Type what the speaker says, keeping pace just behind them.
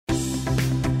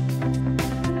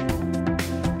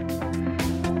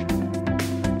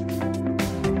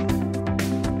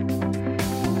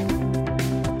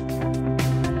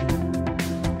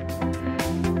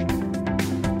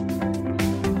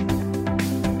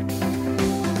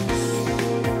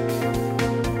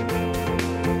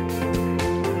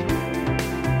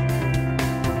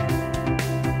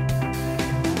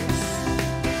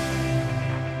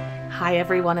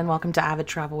everyone, and welcome to Avid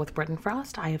Travel with Britton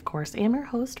Frost. I, of course, am your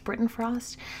host, Britton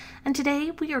Frost, and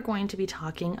today we are going to be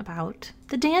talking about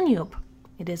the Danube.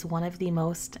 It is one of the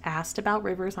most asked about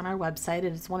rivers on our website.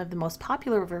 It is one of the most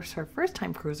popular rivers for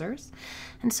first-time cruisers,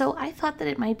 and so I thought that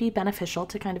it might be beneficial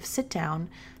to kind of sit down,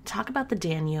 talk about the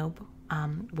Danube,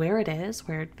 where it is,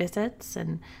 where it visits,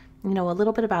 and a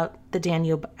little bit about the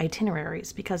Danube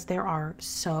itineraries, because there are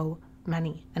so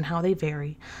many and how they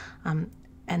vary.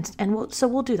 So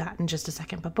we'll do that in just a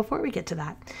second. But before we get to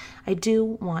that, I do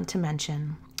want to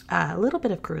mention a little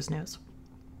bit of cruise news.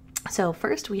 So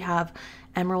first we have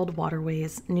Emerald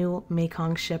Waterways' new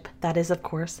Mekong ship. That is, of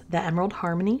course, the Emerald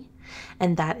Harmony,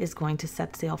 and that is going to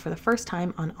set sail for the first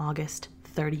time on August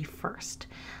 31st.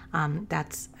 I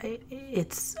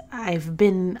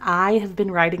have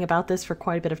been writing about this for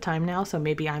quite a bit of time now, so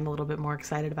maybe I'm a little bit more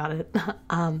excited about it.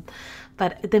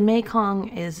 But the Mekong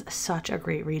is such a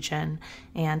great region,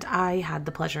 and I had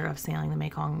the pleasure of sailing the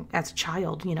Mekong as a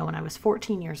child, when I was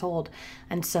 14 years old.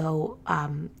 And so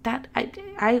that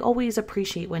I always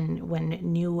appreciate when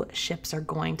new ships are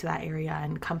going to that area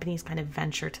and companies kind of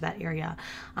venture to that area,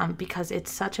 because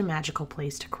it's such a magical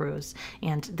place to cruise,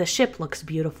 and the ship looks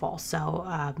beautiful. So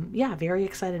very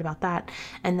excited about that.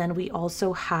 And then we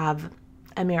also have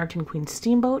American Queen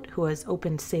Steamboat, who has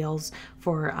opened sales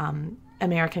for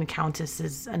American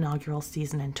Countess's inaugural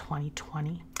season in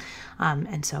 2020.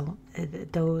 And so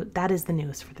that is the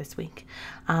news for this week.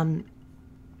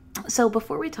 So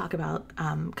before we talk about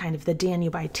kind of the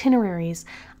Danube itineraries,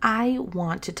 I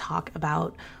want to talk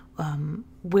about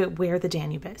where the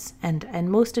Danube is. And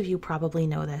most of you probably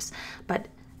know this, but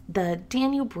the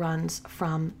Danube runs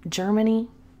from Germany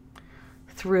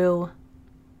through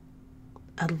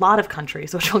a lot of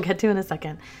countries, which we'll get to in a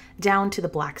second, down to the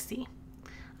Black Sea.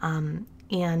 And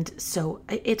so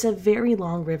it's a very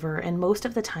long river, and most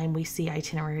of the time we see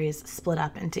itineraries split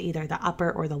up into either the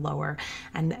upper or the lower.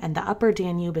 And the upper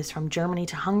Danube is from Germany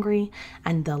to Hungary,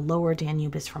 and the lower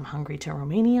Danube is from Hungary to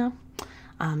Romania.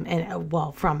 From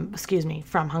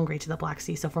Hungary to the Black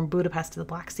Sea, so from Budapest to the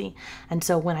Black Sea. And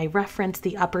so when I reference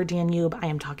the upper Danube, I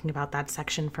am talking about that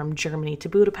section from Germany to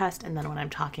Budapest, and then when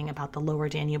I'm talking about the lower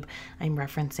Danube, I'm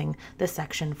referencing the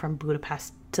section from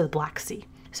Budapest to the Black Sea.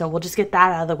 So we'll just get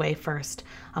that out of the way first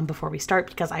before we start,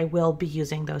 because I will be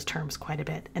using those terms quite a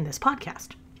bit in this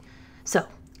podcast. So,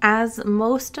 as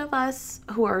most of us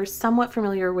who are somewhat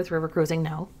familiar with river cruising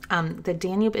know, the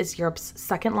Danube is Europe's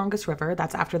second longest river.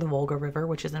 That's after the Volga River,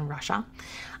 which is in Russia.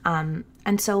 And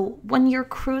so when you're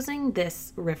cruising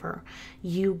this river,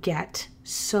 you get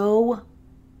so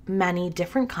many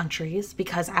different countries,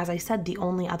 because, as I said, the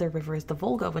only other river is the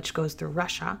Volga, which goes through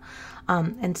Russia.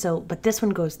 But this one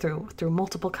goes through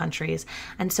multiple countries.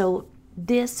 And so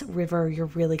this river, you're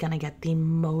really going to get the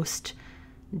most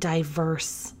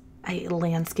diverse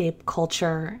landscape,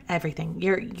 culture, everything.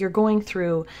 You're going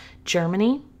through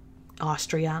Germany,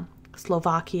 Austria,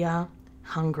 Slovakia,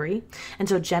 Hungary. And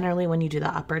so generally when you do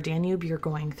the upper Danube, you're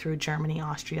going through Germany,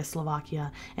 Austria,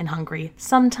 Slovakia, and Hungary.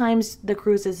 Sometimes the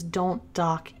cruises don't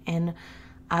dock in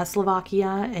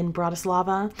Slovakia, in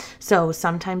Bratislava. So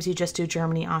sometimes you just do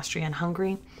Germany, Austria, and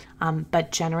Hungary.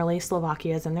 But generally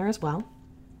Slovakia is in there as well.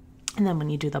 And then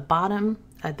when you do the bottom,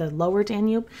 the lower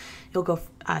Danube, you'll go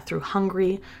through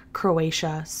Hungary,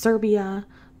 Croatia, Serbia,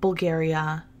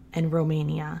 Bulgaria, and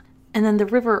Romania. And then the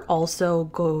river also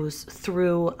goes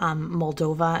through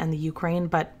Moldova and the Ukraine,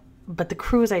 but the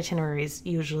cruise itineraries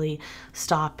usually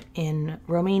stop in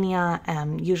Romania.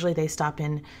 Usually they stop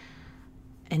in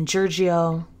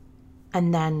Giurgio,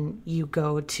 and then you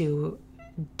go to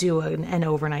do an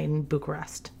overnight in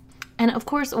Bucharest. And of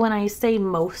course, when I say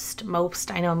most,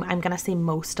 I know I'm going to say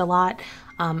most a lot.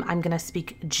 I'm going to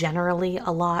speak generally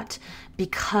a lot,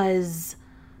 because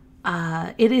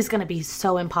it is going to be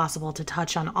so impossible to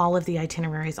touch on all of the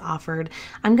itineraries offered.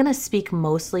 I'm going to speak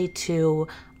mostly to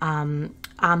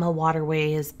AMA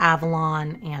Waterways,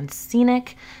 Avalon, and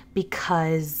Scenic,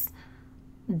 because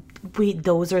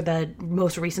those are the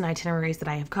most recent itineraries that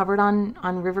I have covered on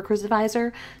River Cruise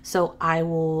Advisor. So I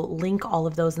will link all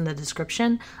of those in the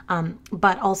description.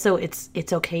 But also it's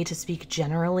okay to speak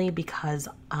generally, because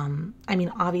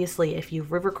obviously if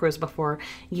you've river cruised before,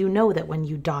 you know that when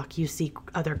you dock, you see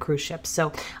other cruise ships.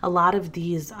 So a lot of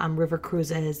these river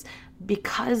cruises,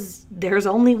 because there's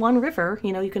only one river,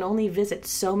 you can only visit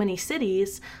so many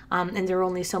cities, and there are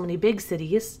only so many big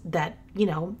cities that,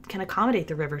 can accommodate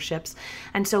the river ships.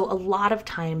 And so a lot of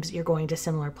times you're going to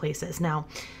similar places. Now,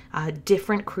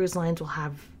 different cruise lines will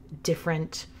have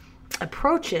different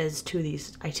approaches to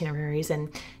these itineraries and,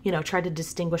 try to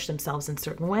distinguish themselves in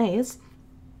certain ways.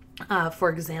 For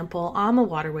example, on the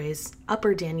waterways,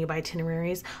 upper Danube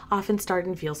itineraries often start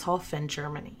in Wilshofen,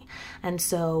 Germany. And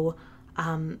so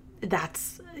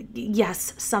that's,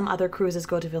 yes, some other cruises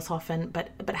go to Wilshofen,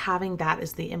 but having that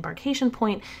as the embarkation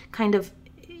point kind of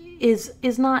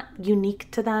is not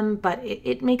unique to them, but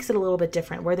it makes it a little bit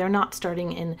different, where they're not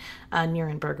starting in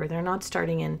Nuremberg, or they're not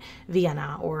starting in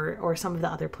Vienna, or some of the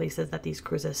other places that these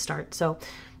cruises start. So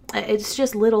it's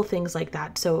just little things like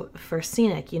that. So for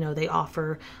scenic, they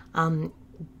offer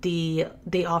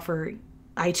they offer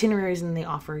itineraries, and they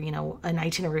offer, an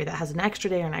itinerary that has an extra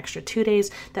day or an extra 2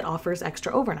 days that offers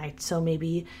extra overnight. So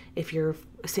maybe if you're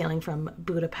sailing from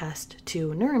Budapest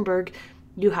to Nuremberg,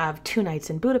 you have 2 nights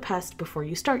in Budapest before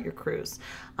you start your cruise.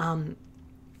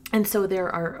 And so there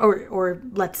are, or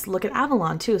let's look at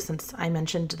Avalon too, since I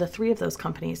mentioned the 3 of those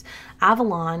companies.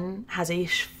 Avalon has a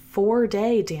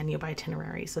 4-day Danube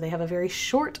itinerary. So they have a very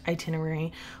short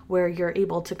itinerary where you're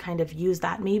able to kind of use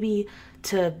that maybe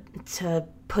to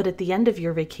put at the end of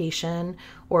your vacation,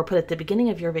 or put at the beginning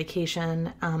of your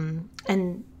vacation. Or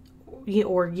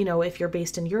if you're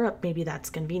based in Europe, maybe that's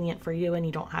convenient for you and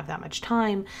you don't have that much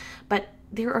time. But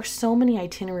there are so many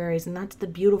itineraries, and that's the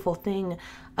beautiful thing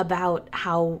about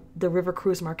how the river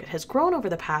cruise market has grown over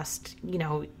the past,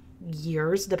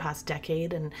 years, the past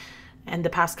decade, and the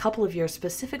past couple of years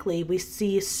specifically. We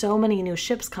see so many new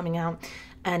ships coming out,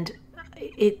 and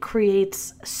it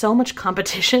creates so much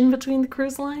competition between the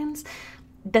cruise lines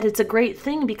that it's a great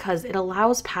thing, because it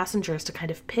allows passengers to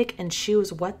kind of pick and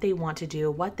choose what they want to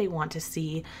do, what they want to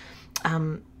see.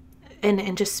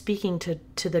 And just speaking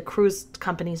to the cruise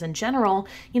companies in general,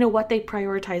 what they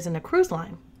prioritize in a cruise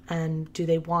line. And do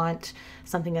they want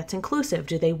something that's inclusive?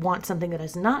 Do they want something that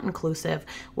is not inclusive,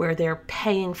 where they're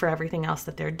paying for everything else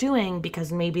that they're doing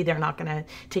because maybe they're not going to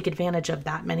take advantage of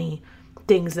that many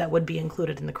things that would be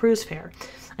included in the cruise fare?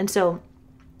 And so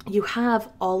you have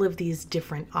all of these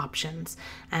different options.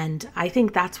 And I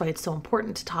think that's why it's so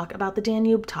important to talk about the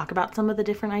Danube, talk about some of the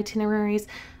different itineraries,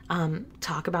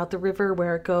 talk about the river,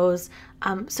 where it goes,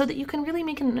 so that you can really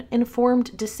make an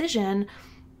informed decision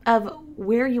of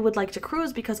where you would like to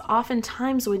cruise. Because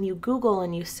oftentimes when you Google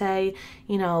and you say,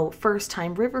 first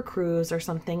time river cruise or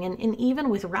something, and even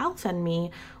with Ralph and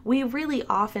me, we really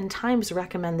oftentimes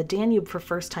recommend the Danube for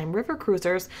first time river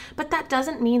cruisers, but that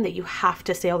doesn't mean that you have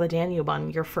to sail the Danube on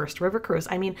your first river cruise.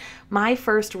 I mean, my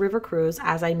first river cruise,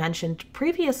 as I mentioned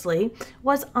previously,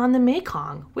 was on the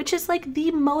Mekong, which is like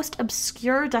the most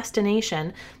obscure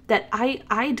destination that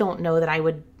I don't know that I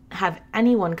would have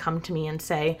anyone come to me and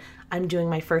say, I'm doing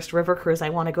my first river cruise, I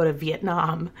want to go to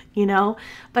Vietnam,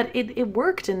 but it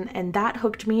worked, and that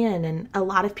hooked me in. And a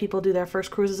lot of people do their first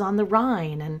cruises on the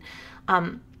Rhine. And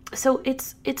so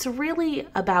it's really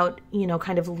about,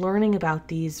 kind of learning about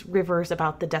these rivers,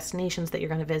 about the destinations that you're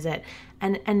going to visit,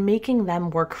 and making them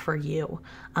work for you.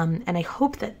 And I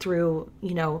hope that through,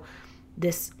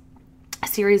 this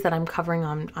series that I'm covering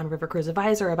on River Cruise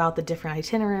Advisor about the different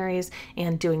itineraries,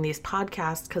 and doing these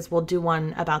podcasts, because we'll do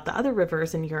one about the other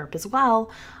rivers in Europe as well.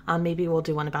 Maybe we'll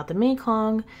do one about the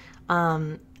Mekong,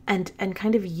 and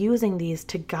kind of using these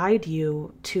to guide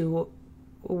you to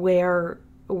where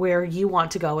you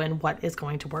want to go and what is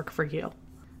going to work for you.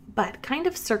 But kind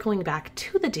of circling back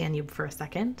to the Danube for a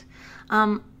second,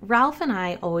 Ralph and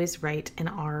I always write in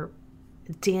our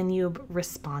Danube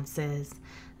responses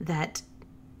that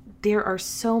there are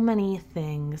so many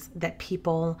things that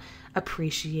people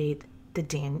appreciate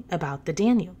about the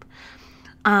Danube.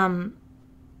 I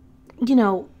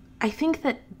think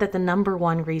that the number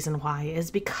one reason why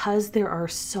is because there are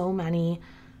so many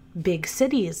big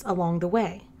cities along the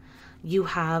way. You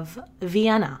have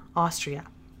Vienna, Austria.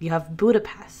 You have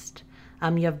Budapest.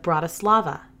 You have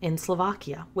Bratislava in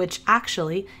Slovakia, which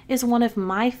actually is one of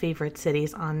my favorite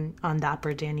cities on the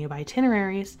Upper Danube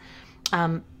itineraries.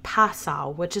 Passau,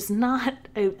 which is not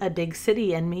a big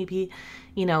city, and maybe,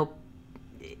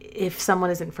 if someone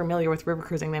isn't familiar with river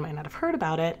cruising, they might not have heard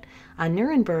about it.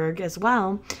 Nuremberg as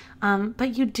well.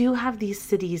 But you do have these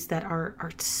cities that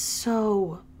are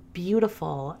so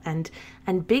beautiful and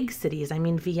big cities. I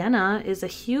mean, Vienna is a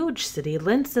huge city.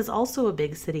 Linz is also a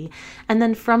big city. And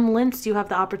then from Linz, you have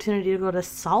the opportunity to go to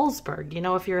Salzburg,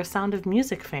 if you're a Sound of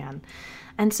Music fan.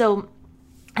 And so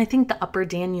I think the Upper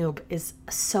Danube is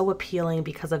so appealing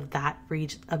because of that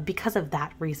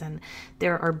reason.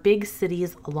 There are big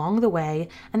cities along the way,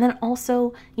 and then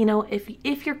also,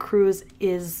 if your cruise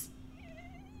is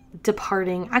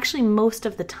departing, actually most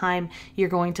of the time you're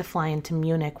going to fly into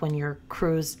Munich when your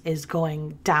cruise is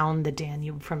going down the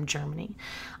Danube from Germany.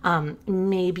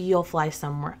 Maybe you'll fly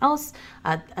somewhere else.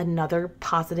 Another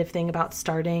positive thing about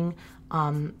starting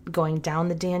going down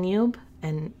the Danube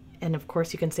and and of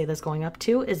course you can say this going up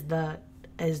too, is the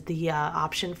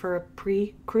option for a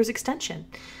pre-cruise extension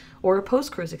or a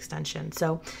post-cruise extension.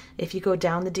 So if you go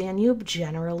down the Danube,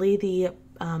 generally the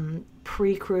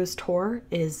pre-cruise tour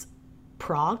is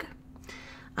Prague,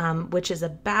 which is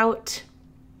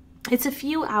it's a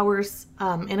few hours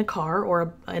in a car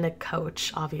or in a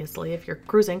coach, obviously, if you're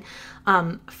cruising,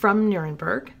 from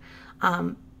Nuremberg.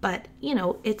 But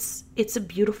it's a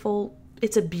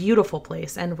beautiful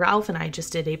place. And Ralph and I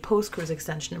just did a post-cruise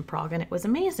extension in Prague, and it was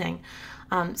amazing.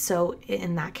 So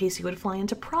in that case, you would fly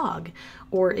into Prague.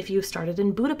 Or if you started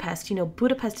in Budapest,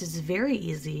 Budapest is very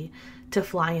easy to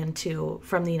fly into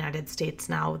from the United States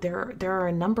now. There are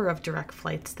a number of direct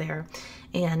flights there,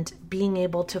 and being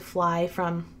able to fly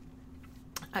from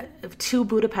to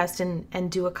Budapest and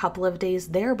do a couple of days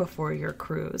there before your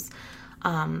cruise,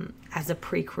 as a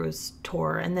pre-cruise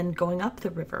tour, and then going up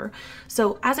the river.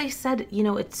 So as I said,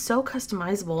 it's so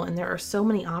customizable and there are so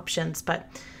many options, but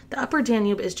the Upper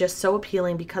Danube is just so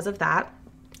appealing because of that.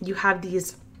 You have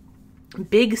these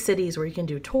big cities where you can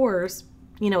do tours.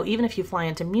 Even if you fly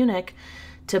into Munich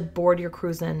to board your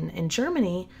cruise in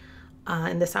Germany,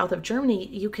 in the south of Germany,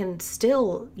 you can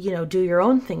still, do your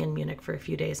own thing in Munich for a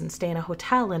few days and stay in a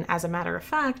hotel. And as a matter of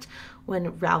fact,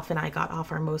 when Ralph and I got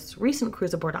off our most recent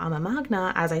cruise aboard Ama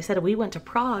Magna, as I said, we went to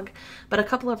Prague, but a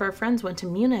couple of our friends went to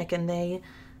Munich, and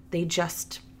they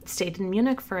just stayed in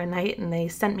Munich for a night, and they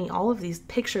sent me all of these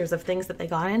pictures of things that they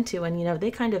got into, and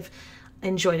they kind of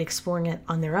enjoyed exploring it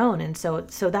on their own. And so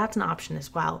that's an option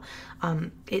as well.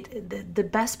 The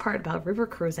best part about river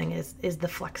cruising is the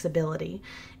flexibility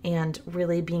and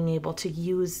really being able to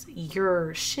use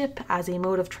your ship as a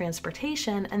mode of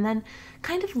transportation, and then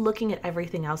kind of looking at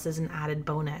everything else as an added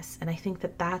bonus. And I think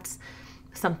that that's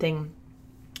something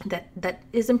that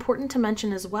is important to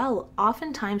mention as well.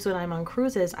 Oftentimes when I'm on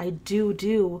cruises, I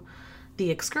do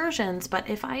the excursions, but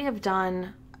if I have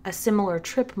done a similar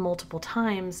trip multiple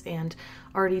times and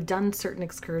already done certain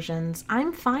excursions,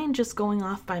 I'm fine just going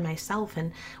off by myself.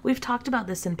 And we've talked about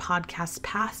this in podcasts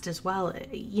past as well,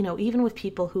 even with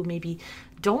people who maybe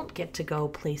don't get to go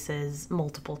places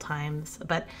multiple times.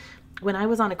 But when I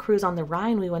was on a cruise on the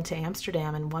Rhine, we went to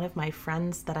Amsterdam, and one of my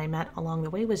friends that I met along the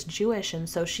way was Jewish, and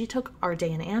so she took our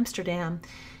day in Amsterdam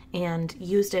and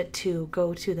used it to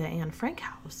go to the Anne Frank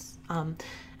house.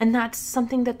 And that's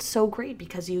something that's so great,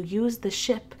 because you use the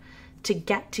ship to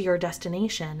get to your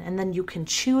destination, and then you can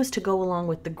choose to go along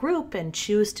with the group and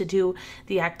choose to do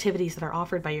the activities that are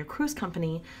offered by your cruise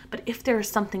company. But if there's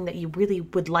something that you really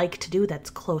would like to do that's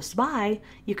close by,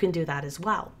 you can do that as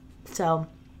well. So,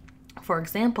 for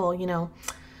example, you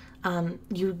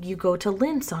go to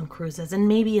Linz on cruises, and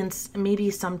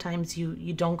maybe sometimes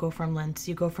you don't go from Linz,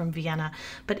 you go from Vienna,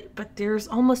 but there's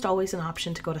almost always an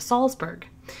option to go to Salzburg.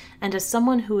 And as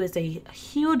someone who is a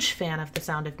huge fan of The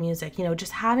Sound of Music,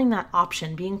 just having that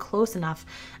option, being close enough,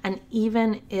 and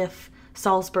even if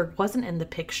Salzburg wasn't in the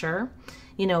picture,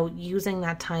 using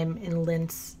that time in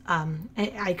Linz,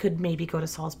 I could maybe go to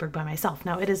Salzburg by myself.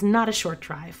 Now, it is not a short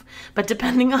drive, but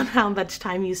depending on how much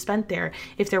time you spent there,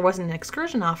 if there wasn't an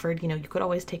excursion offered, you could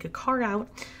always take a car out,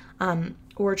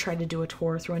 or try to do a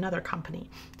tour through another company.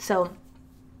 So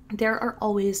there are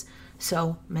always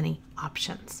so many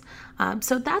options.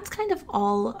 So that's kind of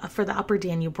all for the Upper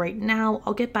Danube right now.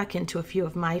 I'll get back into a few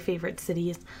of my favorite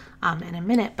cities in a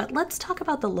minute, but let's talk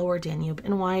about the Lower Danube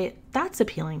and why that's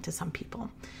appealing to some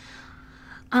people.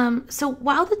 So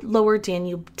while the Lower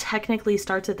Danube technically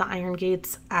starts at the Iron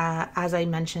Gates, as I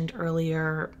mentioned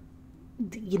earlier,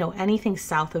 anything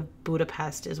south of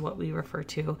Budapest is what we refer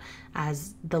to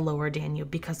as the Lower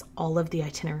Danube, because all of the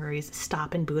itineraries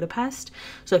stop in Budapest.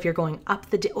 So if you're going up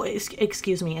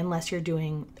unless you're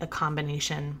doing a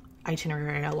combination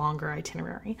itinerary, a longer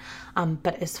itinerary.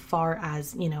 But as far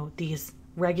as, these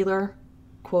regular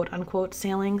quote unquote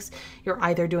sailings, you're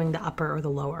either doing the upper or the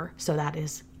lower. So that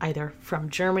is either from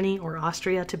Germany or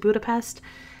Austria to Budapest,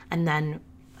 and then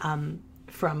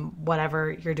from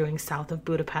whatever you're doing south of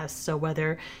Budapest. So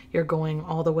whether you're going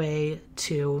all the way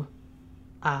to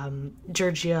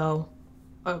Giurgiu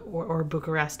or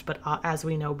Bucharest, but as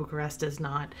we know, Bucharest is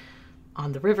not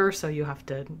on the river, so you have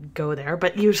to go there,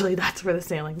 but usually that's where the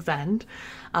sailings end.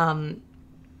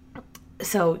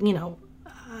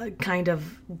 Kind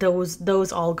of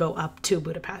those all go up to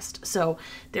Budapest. So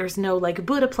there's no like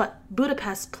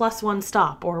Budapest plus one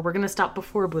stop, or we're going to stop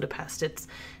before Budapest.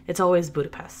 It's always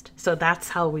Budapest. So that's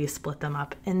how we split them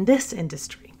up in this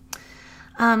industry.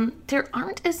 There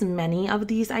aren't as many of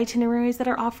these itineraries that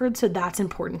are offered, so that's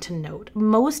important to note.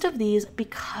 Most of these,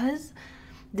 because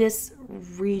this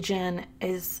region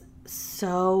is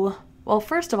so... Well,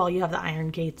 first of all, you have the Iron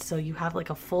Gates, so you have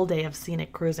like a full day of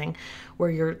scenic cruising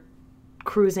where you're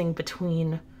cruising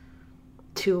between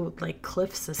two like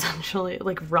cliffs, essentially,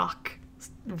 like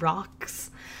rocks.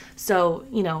 So,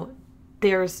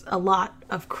 there's a lot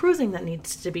of cruising that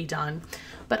needs to be done,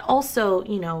 but also,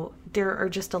 there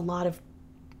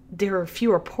are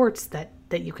fewer ports that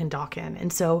you can dock in.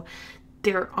 And so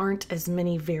there aren't as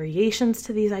many variations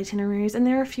to these itineraries, and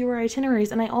there are fewer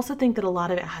itineraries. And I also think that a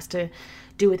lot of it has to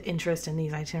do with interest in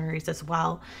these itineraries as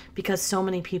well, because so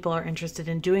many people are interested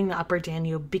in doing the Upper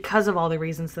Danube because of all the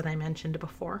reasons that I mentioned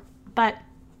before. But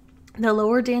the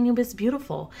Lower Danube is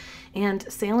beautiful, and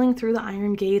sailing through the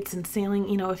Iron Gates and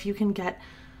sailing, if you can get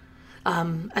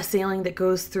a sailing that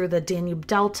goes through the Danube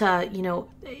Delta,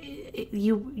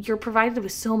 you're provided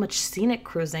with so much scenic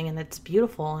cruising, and it's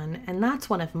beautiful. And that's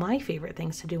one of my favorite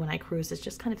things to do when I cruise, is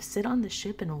just kind of sit on the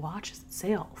ship and watch as it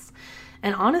sails.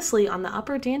 And honestly, on the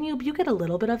Upper Danube, you get a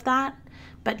little bit of that,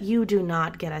 but you do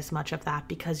not get as much of that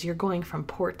because you're going from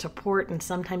port to port, and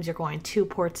sometimes you're going 2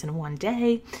 ports in one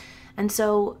day. And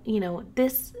so,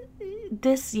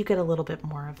 this you get a little bit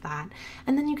more of that.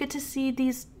 And then you get to see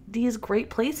these great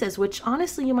places, which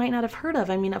honestly you might not have heard of.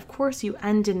 I mean, of course you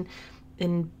end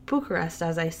in Bucharest,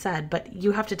 as I said, but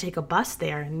you have to take a bus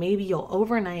there, and maybe you'll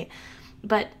overnight.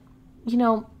 But,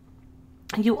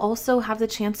 you also have the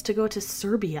chance to go to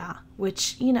Serbia,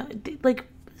 which, like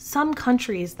some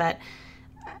countries that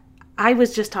I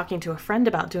was just talking to a friend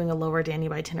about doing a Lower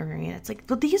Danube itinerary, and it's like,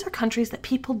 well, these are countries that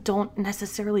people don't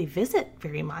necessarily visit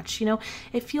very much.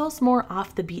 It feels more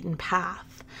off the beaten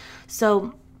path.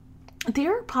 So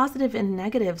there are positive and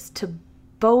negatives to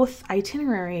both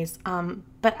itineraries,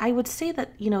 but I would say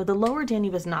that, the Lower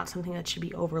Danube is not something that should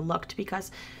be overlooked, because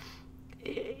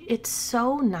it's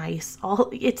so nice.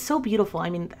 It's so beautiful.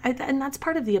 I mean, and that's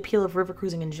part of the appeal of river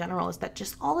cruising in general, is that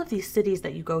just all of these cities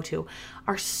that you go to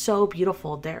are so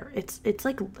beautiful. It's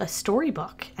like a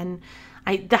storybook, and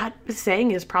that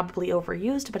saying is probably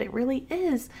overused, but it really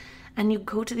is. And you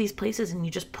go to these places and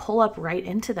you just pull up right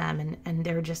into them, and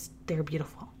they're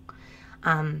beautiful.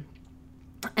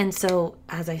 And so,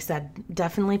 as I said,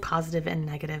 definitely positive and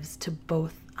negatives to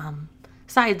both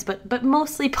sides, but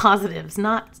mostly positives,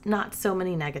 not so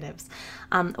many negatives.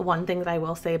 One thing that I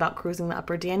will say about cruising the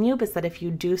Upper Danube is that if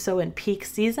you do so in peak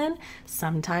season,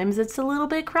 sometimes it's a little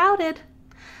bit crowded.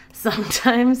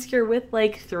 Sometimes you're with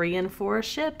like 3 and 4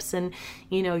 ships, and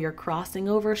you're crossing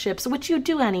over ships, which you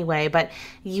do anyway, but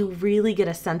you really get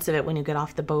a sense of it when you get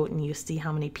off the boat and you see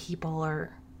how many people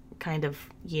are kind of,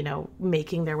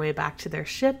 making their way back to their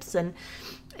ships, and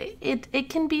it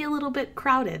can be a little bit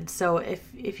crowded. So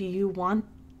if you want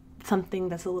something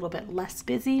that's a little bit less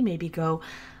busy, maybe go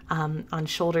on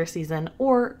shoulder season,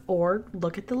 or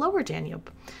look at the Lower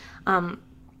Danube.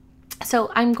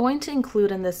 So I'm going to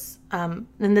include in this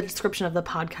in the description of the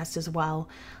podcast as well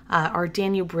our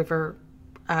Danube River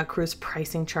cruise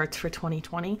pricing charts for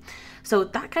 2020. So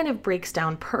that kind of breaks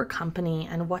down per company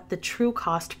and what the true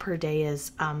cost per day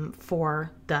is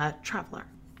for the traveler.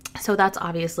 So that's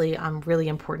obviously really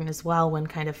important as well when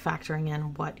kind of factoring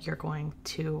in what you're going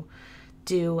to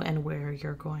do and where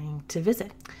you're going to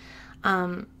visit.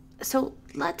 So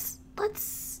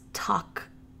let's talk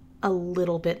a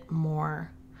little bit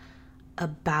more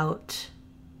about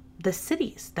the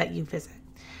cities that you visit.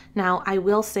 Now, I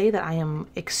will say that I am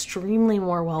extremely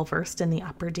more well-versed in the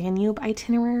Upper Danube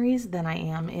itineraries than I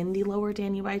am in the Lower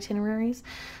Danube itineraries,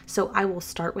 so I will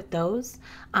start with those.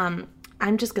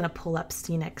 I'm just going to pull up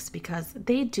Scenic's because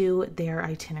they do their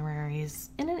itineraries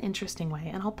in an interesting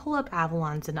way, and I'll pull up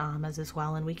Avalon's and Ama's as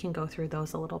well, and we can go through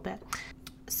those a little bit.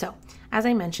 So, as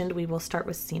I mentioned, we will start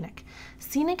with Scenic.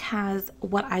 Scenic has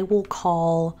what I will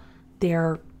call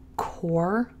their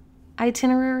core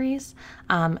itineraries.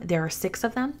 There are 6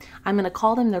 of them. I'm going to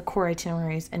call them their core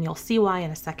itineraries, and you'll see why in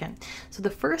a second. So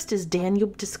the first is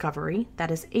Danube Discovery.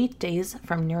 That is 8 days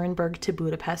from Nuremberg to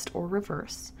Budapest or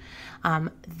reverse.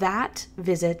 That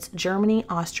visits Germany,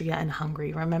 Austria, and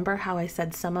Hungary. Remember how I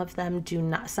said some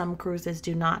cruises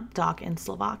do not dock in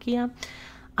Slovakia?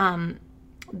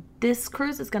 This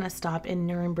cruise is going to stop in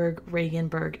Nuremberg,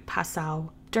 Regensburg, Passau,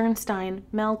 Dürnstein,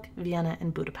 Melk, Vienna,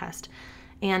 and Budapest.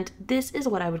 And this is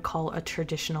what I would call a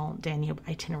traditional Danube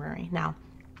itinerary. Now,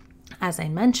 as I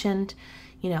mentioned,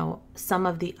 some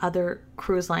of the other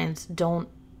cruise lines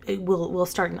will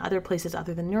start in other places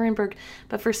other than Nuremberg,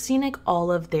 but for Scenic,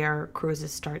 all of their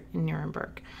cruises start in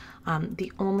Nuremberg.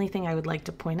 The only thing I would like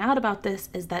to point out about this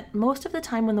is that most of the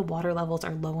time when the water levels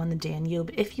are low on the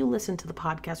Danube, if you listen to the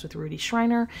podcast with Rudy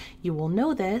Schreiner, you will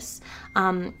know this.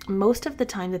 Most of the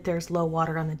time that there's low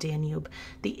water on the Danube,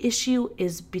 the issue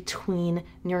is between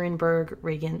Nuremberg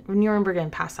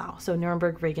and Passau. So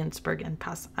Nuremberg, Regensburg, and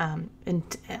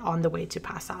on the way to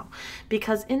Passau,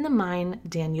 because in the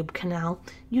Main-Danube Canal,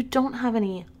 you don't have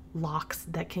any locks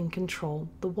that can control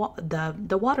the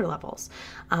water levels.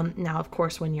 Now, of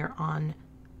course, when you're on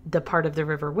the part of the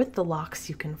river with the locks,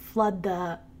 you can flood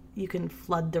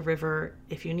the river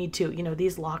if you need to.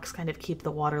 These locks kind of keep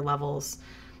the water levels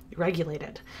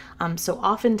regulated. So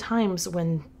oftentimes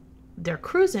when they're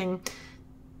cruising,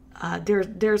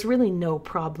 there's really no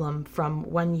problem from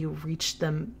when you reach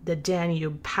the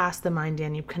Danube past the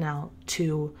Main-Danube Canal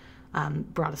to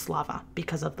Bratislava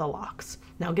because of the locks.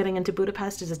 Now, getting into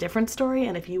Budapest is a different story,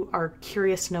 and if you are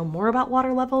curious to know more about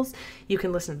water levels, you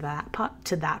can listen to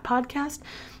that podcast.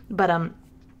 But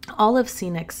all of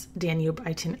Scenic's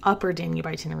upper Danube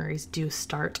itineraries do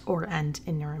start or end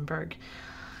in Nuremberg.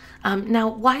 Now,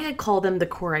 why I call them the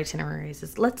core itineraries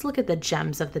is, let's look at the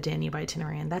gems of the Danube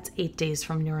itinerary, and that's 8 days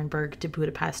from Nuremberg to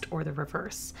Budapest, or the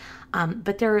reverse.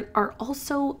 But there are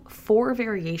also 4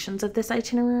 variations of this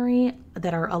itinerary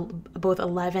that are both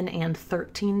 11 and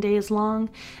 13 days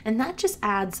long, and that just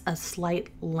adds a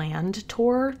slight land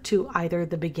tour to either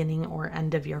the beginning or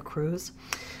end of your cruise.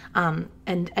 And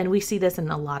we see this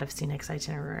in a lot of Scenic's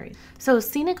itineraries. So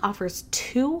Scenic offers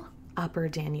 2 upper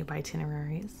Danube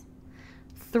itineraries,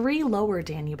 3 lower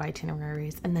Danube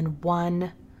itineraries, and then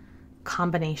 1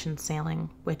 combination sailing,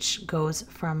 which goes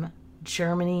from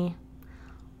Germany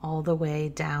all the way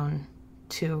down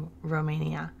to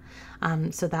Romania.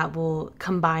 So that will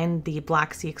combine the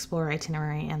Black Sea Explorer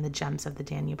itinerary and the Gems of the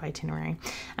Danube itinerary.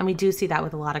 And we do see that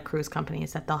with a lot of cruise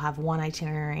companies, that they'll have one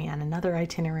itinerary and another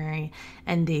itinerary,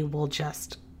 and they will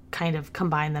just kind of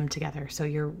combine them together. So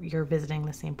you're visiting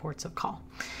the same ports of call.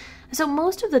 So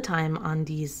most of the time on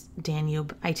these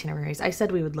Danube itineraries, I said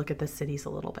we would look at the cities a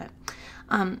little bit.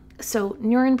 So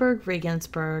Nuremberg,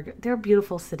 Regensburg, they're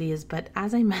beautiful cities, but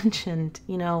as I mentioned,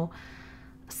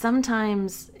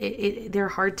 sometimes they're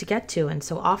hard to get to. And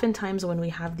so oftentimes when we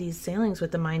have these sailings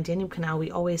with the Main-Danube Canal, we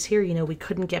always hear, we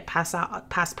couldn't get past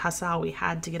Passau. We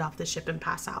had to get off the ship and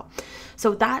pass out.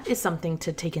 So that is something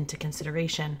to take into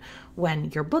consideration when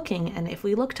you're booking. And if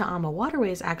we look to AMA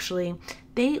Waterways, actually,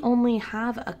 they only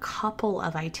have a couple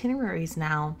of itineraries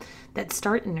now that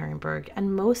start in Nuremberg.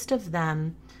 And most of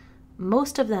them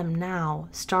now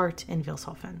start in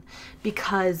Vilshofen,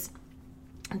 because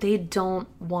they don't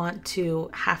want to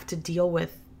have to deal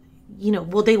with, they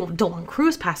don't want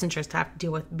cruise passengers to have to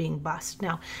deal with being bussed.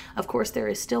 Now, of course, there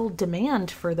is still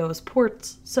demand for those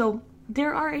ports. So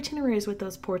there are itineraries with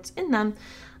those ports in them,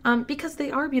 because they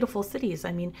are beautiful cities.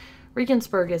 I mean,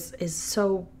 Regensburg is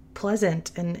so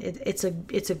pleasant, and it's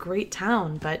a great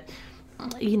town, but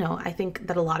I think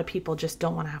that a lot of people just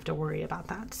don't want to have to worry about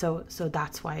that. So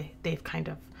that's why they've kind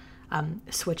of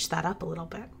switched that up a little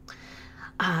bit.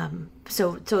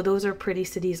 So those are pretty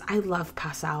cities. I love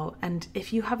Passau. And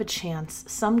if you have a chance,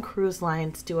 some cruise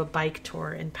lines do a bike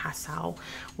tour in Passau,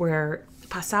 where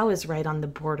Passau is right on the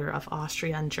border of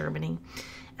Austria and Germany.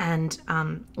 And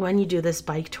when you do this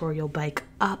bike tour, you'll bike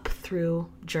up through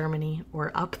Germany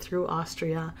or up through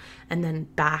Austria, and then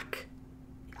back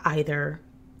either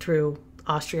through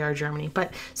Austria or Germany.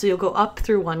 But so you'll go up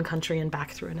through one country and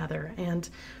back through another. And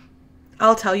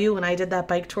I'll tell you, when I did that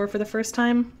bike tour for the first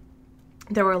time,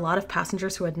 there were a lot of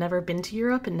passengers who had never been to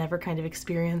Europe and never kind of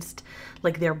experienced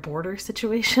like their border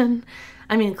situation.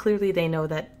 I mean, clearly they know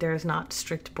that there's not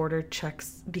strict border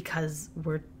checks because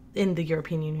we're in the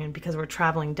European Union, because we're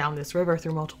traveling down this river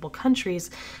through multiple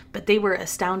countries, but they were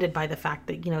astounded by the fact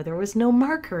that, there was no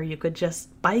marker. You could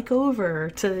just bike over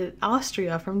to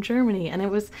Austria from Germany, and it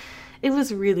was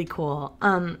really cool.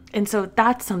 And so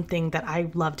that's something that I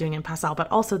love doing in Passau,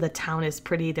 but also the town is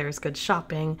pretty. There's good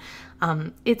shopping.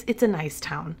 It's a nice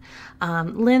town.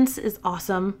 Linz is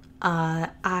awesome.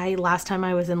 Last time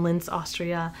I was in Linz,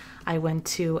 Austria, I went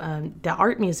to the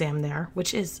art museum there,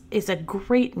 which is a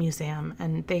great museum,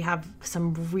 and they have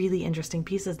some really interesting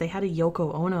pieces. They had a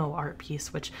Yoko Ono art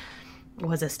piece, which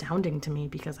was astounding to me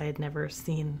because I had never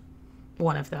seen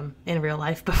one of them in real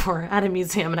life before at a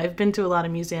museum, and I've been to a lot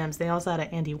of museums. They also had an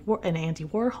Andy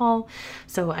Warhol,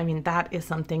 so I mean, that is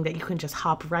something that you can just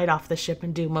hop right off the ship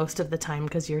and do most of the time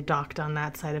because you're docked on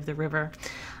that side of the river.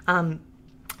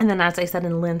 And then, as I said,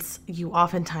 in Linz, you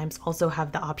oftentimes also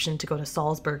have the option to go to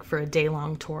Salzburg for a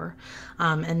day-long tour,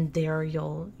 and there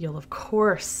you'll of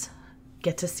course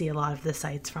get to see a lot of the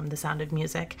sights from The Sound of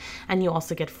Music. And you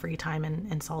also get free time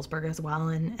in Salzburg as well.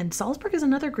 And Salzburg is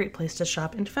another great place to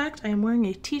shop. In fact, I am wearing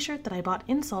a t-shirt that I bought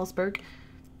in Salzburg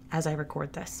as I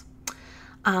record this.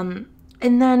 And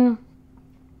then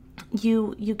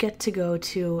you get to go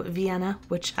to Vienna,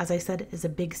 which, as I said, is a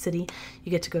big city. You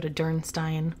get to go to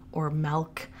Dürnstein or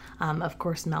Melk, of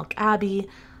course, Melk Abbey.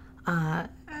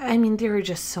 I mean, there are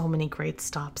just so many great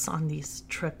stops on these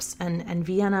trips, and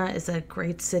Vienna is a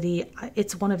great city.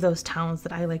 It's one of those towns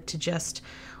that I like to just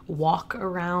walk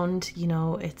around. You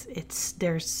know,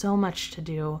 there's so much to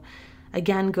do.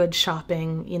 Again, good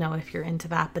shopping, you know, if you're into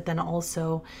that, but then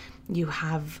also you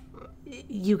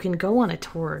can go on a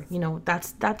tour. You know,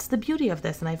 that's the beauty of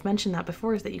this, and I've mentioned that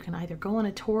before, is that you can either go on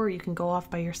a tour or you can go off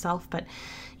by yourself. But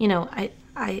you know,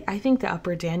 I think the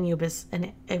Upper Danube is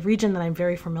a region that I'm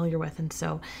very familiar with, and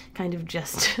so kind of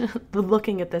just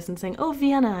looking at this and saying, oh,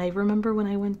 Vienna, I remember when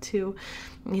I went to,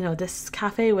 you know, this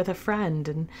cafe with a friend,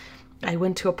 and I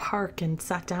went to a park and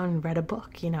sat down and read a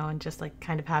book, you know, and just like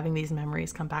kind of having these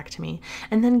memories come back to me.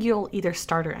 And then you'll either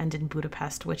start or end in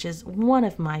Budapest, which is one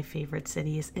of my favorite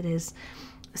cities. It is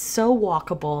so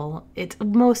walkable.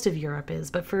 Most of Europe is,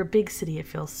 but for a big city, it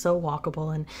feels so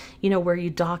walkable. And, you know, where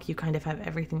you dock, you kind of have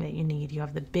everything that you need. You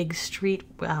have the big street,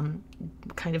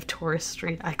 kind of tourist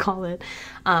street, I call it.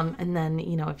 And then,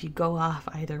 you know, if you go off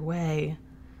either way,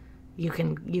 you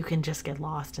can just get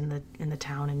lost in the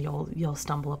town, and you'll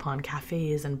stumble upon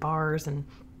cafes and bars, and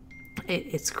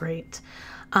it's great.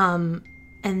 And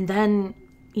then,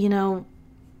 you know,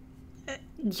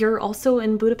 you're also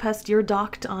in Budapest. You're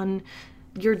docked, and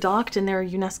there are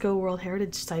UNESCO World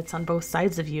Heritage Sites on both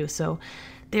sides of you. So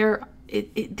there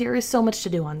is so much to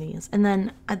do on these. And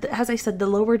then, as I said, the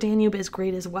Lower Danube is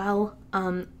great as well.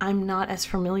 I'm not as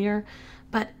familiar,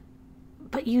 but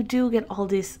you do get all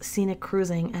this scenic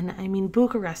cruising. And I mean,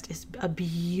 Bucharest is a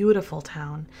beautiful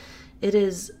town.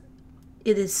 It's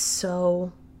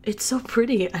so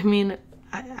pretty. I mean,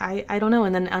 I don't know.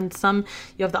 And then on some,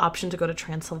 you have the option to go to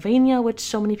Transylvania, which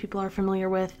so many people are familiar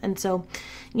with. And so,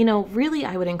 you know, really,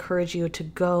 I would encourage you to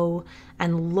go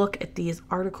and look at these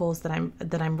articles that I'm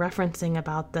referencing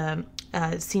about the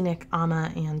scenic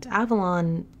Amma and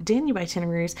Avalon Danube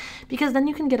itineraries, because then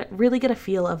you can really get a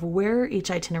feel of where each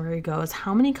itinerary goes,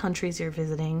 how many countries you're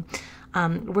visiting,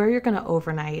 where you're going to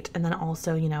overnight, and then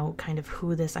also, you know, kind of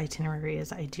who this itinerary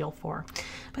is ideal for.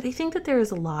 But I think that there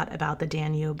is a lot about the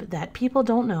Danube that people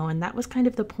don't know, and that was kind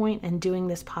of the point in doing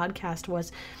this podcast,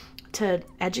 was to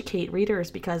educate readers,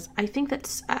 because I think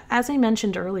that, as I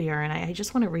mentioned earlier, and I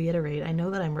just want to reiterate, I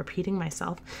know that I'm repeating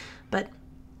myself, but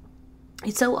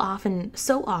it's so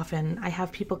often I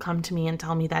have people come to me and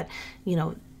tell me that, you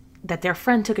know, that their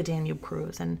friend took a Danube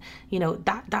cruise, and, you know,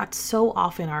 that's so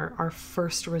often our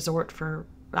first resort for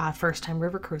first-time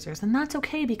river cruisers, and that's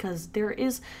okay, because there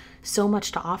is so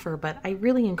much to offer. But I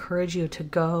really encourage you to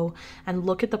go and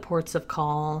look at the ports of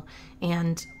call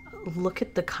and look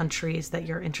at the countries that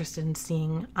you're interested in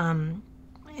seeing,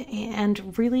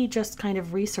 and really just kind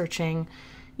of researching,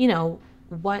 you know,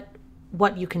 what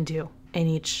you can do on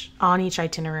each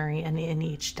itinerary and in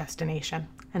each destination.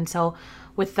 And so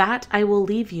with that, I will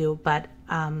leave you. But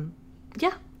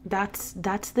yeah, that's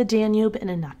the Danube in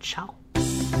a nutshell.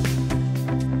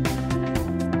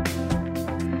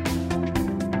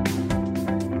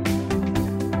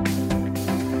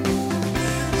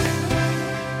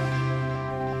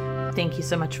 Thank you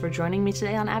so much for joining me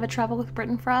today on Avid Travel with Brit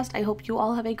and Frost. I hope you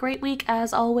all have a great week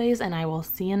as always, and I will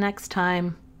see you next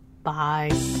time. Bye.